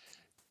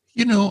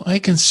 I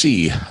can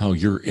see how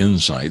your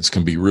insights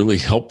can be really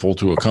helpful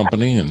to a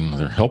company, and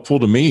they're helpful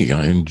to me.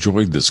 I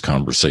enjoyed this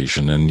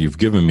conversation, and you've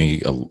given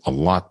me a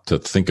lot to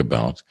think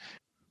about.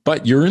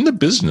 But you're in the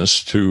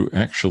business to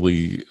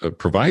actually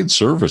provide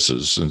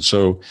services. And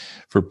so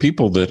for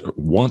people that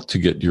want to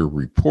get your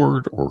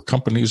report or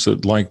companies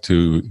that like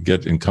to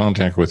get in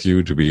contact with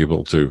you to be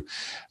able to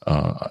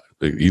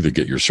either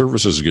get your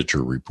services or get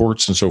your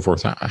reports and so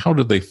forth, how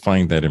do they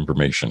find that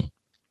information?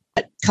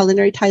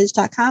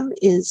 CulinaryTides.com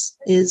is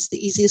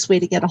the easiest way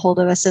to get a hold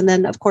of us. And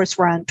then, of course,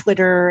 we're on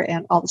Twitter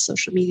and all the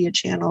social media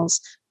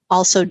channels,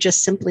 also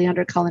just simply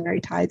under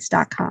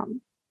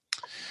CulinaryTides.com.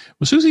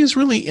 Well, Susie, it's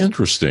really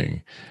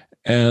interesting.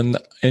 And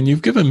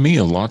you've given me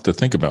a lot to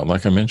think about,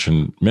 like I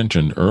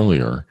mentioned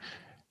earlier.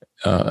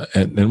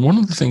 And one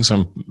of the things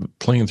I'm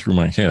playing through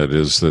my head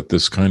is that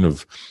this kind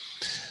of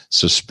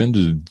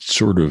suspended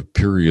sort of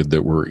period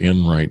that we're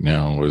in right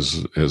now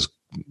as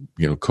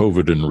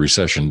COVID and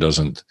recession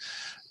doesn't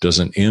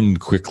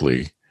end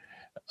quickly.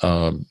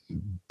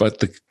 But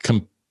the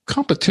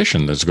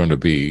competition that's going to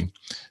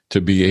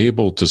be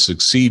able to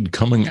succeed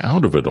coming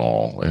out of it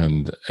all,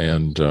 and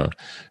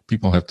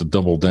people have to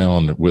double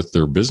down with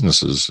their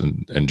businesses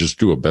and just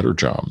do a better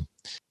job.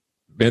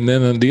 And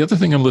then the other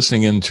thing I'm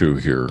listening into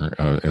here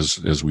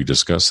as we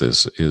discuss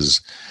this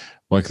is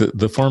like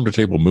the farm to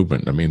table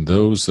movement. I mean,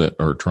 those that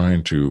are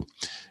trying to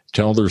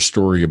tell their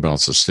story about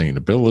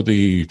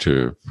sustainability,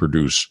 to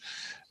produce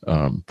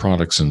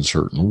products in a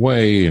certain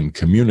way and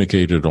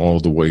communicate it all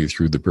the way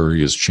through the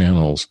various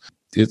channels.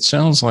 It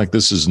sounds like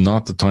this is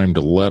not the time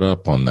to let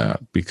up on that,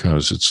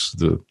 because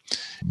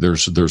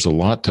there's a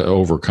lot to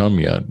overcome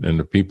yet, and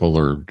if people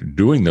are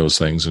doing those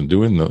things and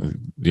doing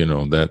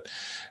that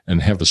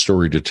and have a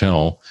story to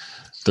tell,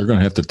 they're going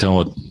to have to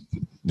tell it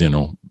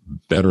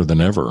better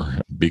than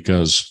ever,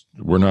 because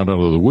we're not out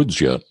of the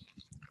woods yet.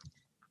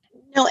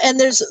 No, and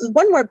there's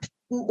one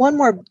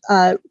more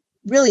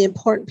really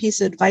important piece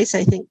of advice,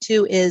 I think,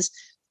 too, is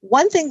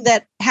one thing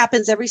that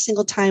happens every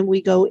single time we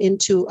go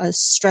into a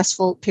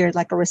stressful period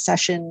like a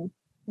recession.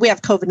 We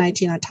have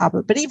COVID-19 on top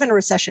of it, but even a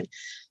recession,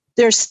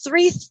 there's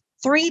three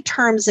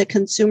terms that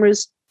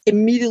consumers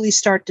immediately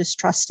start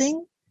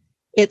distrusting.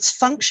 It's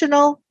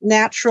functional,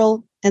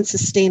 natural, and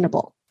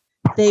sustainable.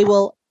 They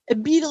will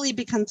immediately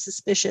become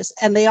suspicious,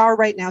 and they are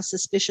right now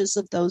suspicious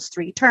of those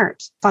 3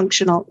 terms: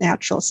 functional,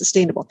 natural,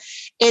 sustainable.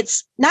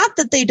 It's not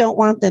that they don't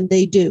want them,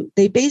 they do.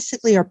 They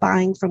basically are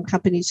buying from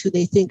companies who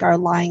they think are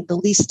lying the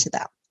least to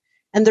them.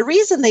 And the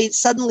reason they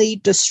suddenly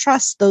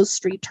distrust those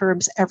 3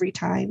 terms every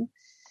time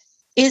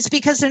is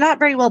because they're not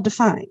very well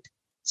defined.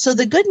 So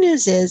the good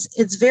news is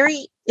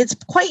it's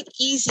quite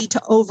easy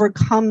to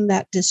overcome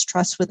that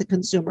distrust with the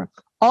consumer.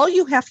 All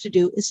you have to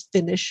do is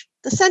finish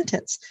the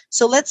sentence.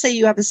 So let's say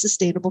you have a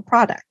sustainable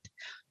product.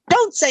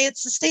 Don't say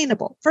it's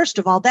sustainable. First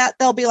of all, that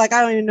they'll be like,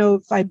 I don't even know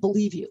if I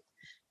believe you.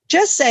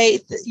 Just say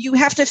you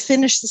have to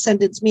finish the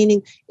sentence,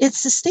 meaning it's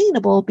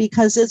sustainable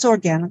because it's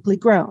organically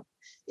grown.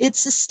 It's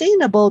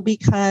sustainable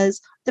because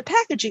the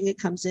packaging it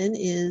comes in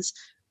is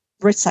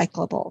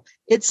recyclable.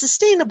 It's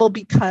sustainable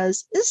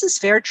because this is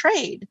fair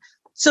trade.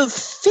 So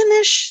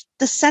finish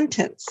the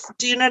sentence.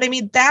 Do you know what I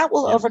mean? That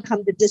will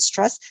overcome the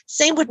distrust.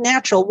 Same with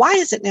natural. Why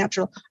is it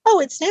natural? Oh,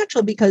 it's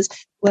natural because,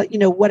 well,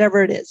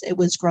 whatever it is, it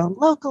was grown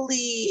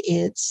locally,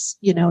 it's,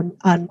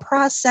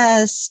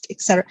 unprocessed,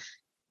 etc.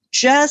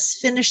 Just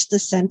finish the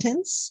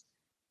sentence,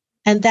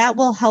 and that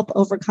will help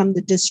overcome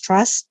the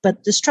distrust.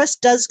 But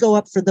distrust does go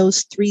up for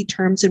those three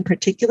terms in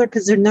particular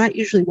because they're not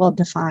usually well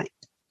defined.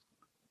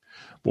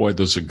 Boy,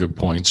 those are good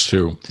points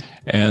too.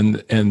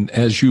 And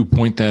as you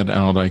point that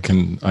out, I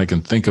can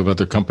think of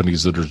other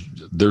companies that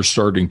they're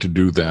starting to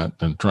do that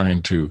and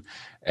trying to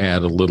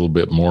add a little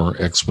bit more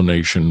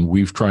explanation.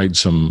 We've tried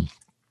some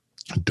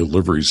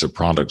deliveries of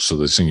products, so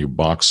they send you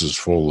boxes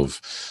full of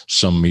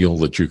some meal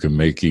that you can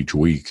make each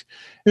week.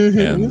 Mm-hmm.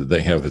 And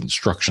they have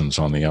instructions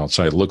on the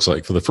outside. It looks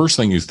like, for the first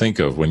thing you think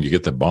of when you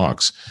get the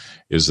box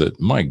is that,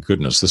 my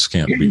goodness, this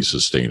can't be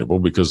sustainable,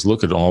 because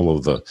look at all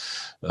of the,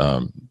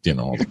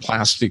 all the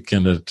plastic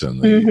in it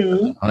and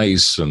the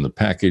ice and the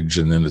package.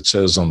 And then it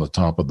says on the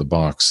top of the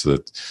box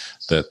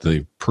that they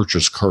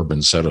purchase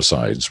carbon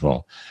set-asides.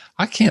 Well,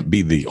 I can't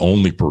be the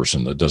only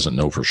person that doesn't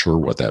know for sure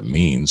what that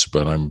means,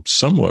 but I'm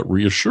somewhat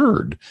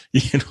reassured,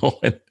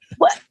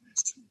 What?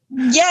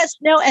 Yes,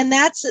 no, and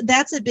that's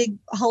a big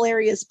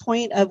hilarious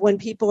point of when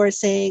people are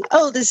saying,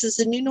 "Oh, this is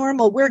the new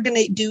normal. We're going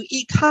to do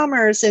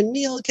e-commerce and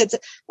meal kits."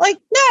 Like,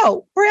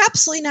 no, we're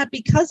absolutely not,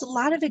 because a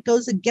lot of it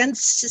goes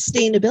against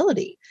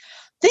sustainability.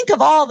 Think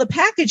of all the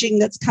packaging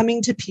that's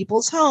coming to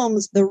people's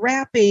homes, the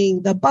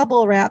wrapping, the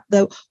bubble wrap,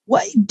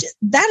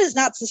 that is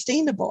not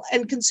sustainable.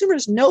 And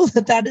consumers know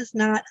that is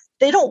not.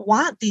 They don't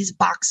want these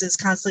boxes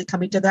constantly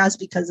coming to their house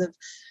because of,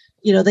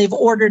 they've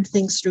ordered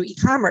things through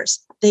e-commerce.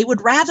 They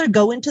would rather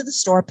go into the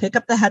store, pick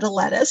up the head of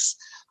lettuce,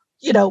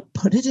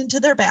 put it into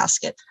their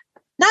basket,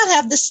 not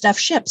have this stuff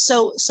shipped.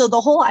 So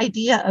the whole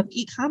idea of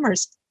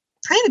e-commerce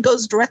kind of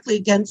goes directly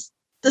against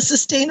the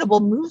sustainable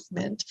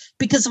movement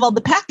because of all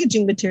the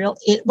packaging material.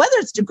 Whether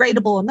it's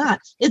degradable or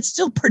not, it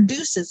still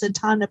produces a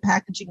ton of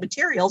packaging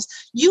materials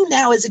you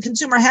now as a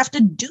consumer have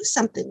to do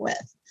something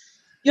with.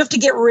 You have to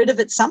get rid of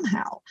it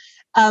somehow.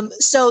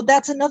 So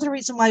that's another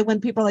reason why when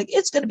people are like,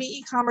 it's going to be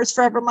e-commerce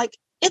forever, I'm like,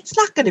 it's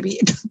not going to be.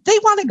 They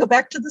want to go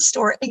back to the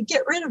store and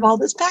get rid of all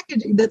this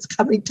packaging that's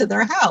coming to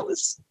their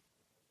house.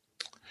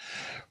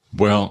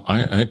 Well,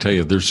 I tell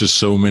you, there's just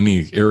so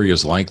many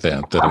areas like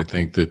that I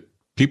think that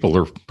people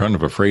are kind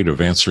of afraid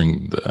of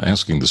asking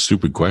the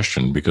stupid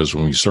question, because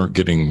when we start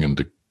getting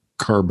into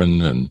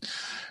carbon and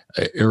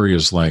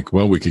areas like,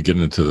 well, we could get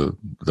into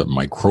the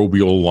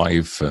microbial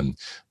life, and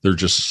there's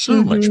just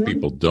so much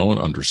people don't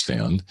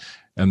understand.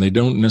 And they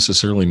don't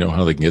necessarily know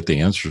how they can get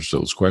the answers to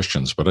those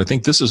questions. But I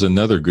think this is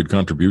another good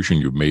contribution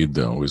you've made,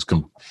 though, is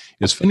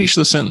finish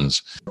the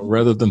sentence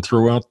rather than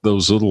throw out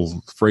those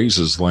little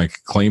phrases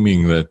like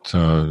claiming that,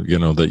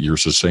 that you're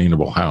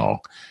sustainable.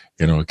 How?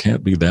 It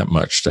can't be that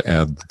much to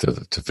add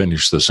to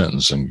finish the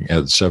sentence, and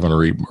add 7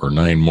 or 8 or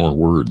 9 more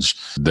words,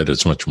 that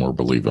it's much more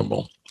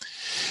believable.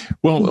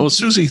 Well,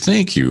 Susie,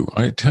 thank you.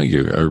 I tell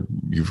you,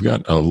 you've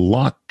got a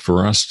lot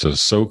for us to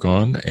soak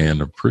on,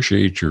 and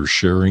appreciate your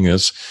sharing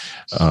this.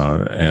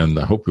 And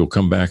I hope you'll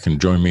come back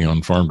and join me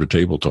on Farm to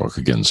Table Talk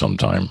again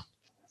sometime.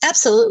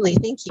 Absolutely.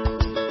 Thank you.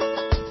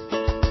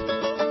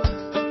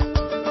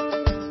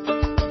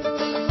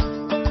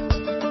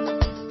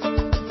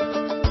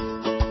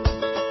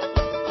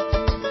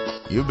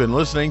 You've been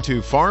listening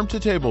to Farm to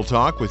Table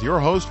Talk with your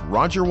host,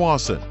 Roger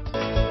Wasson.